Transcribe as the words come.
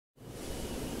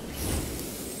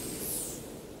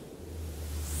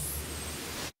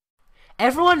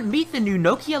Everyone, meet the new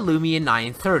Nokia Lumia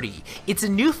 930. It's a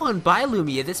new phone by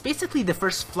Lumia that's basically the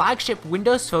first flagship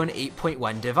Windows Phone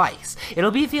 8.1 device. It'll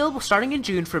be available starting in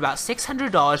June for about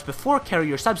 $600 before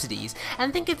carrier subsidies,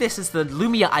 and think of this as the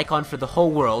Lumia icon for the whole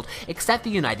world, except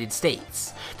the United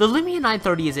States. The Lumia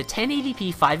 930 is a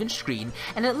 1080p 5-inch screen,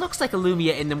 and it looks like a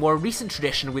Lumia in the more recent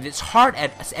tradition with its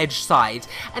hard-edged sides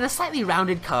and a slightly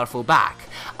rounded, colorful back.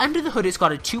 Under the hood, it's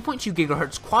got a 2.2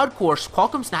 GHz quad-core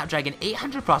Qualcomm Snapdragon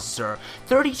 800 processor,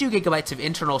 32GB of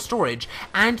internal storage,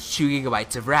 and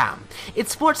 2GB of RAM. It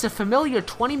sports a familiar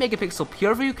 20-megapixel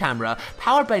PureView camera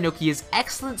powered by Nokia's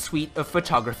excellent suite of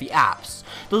photography apps.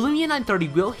 The Lumia 930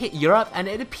 will hit Europe, and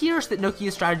it appears that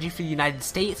Nokia's strategy for the United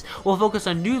States will focus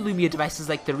on new Lumia devices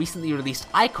like the recently released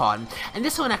Icon, and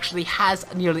this one actually has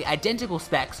nearly identical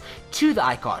specs to the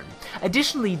Icon.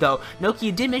 Additionally though,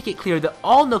 Nokia did make it clear that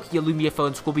all Nokia Lumia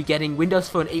phones will be getting Windows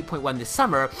Phone 8.1 this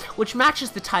summer, which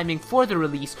matches the timing for the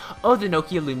release of the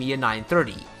Nokia Lumia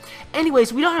 930.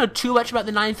 Anyways, we don't know too much about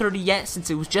the 930 yet since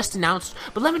it was just announced,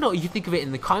 but let me know what you think of it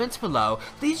in the comments below.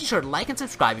 Please be sure to like and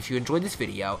subscribe if you enjoyed this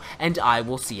video, and I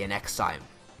will see you next time.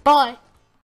 Bye!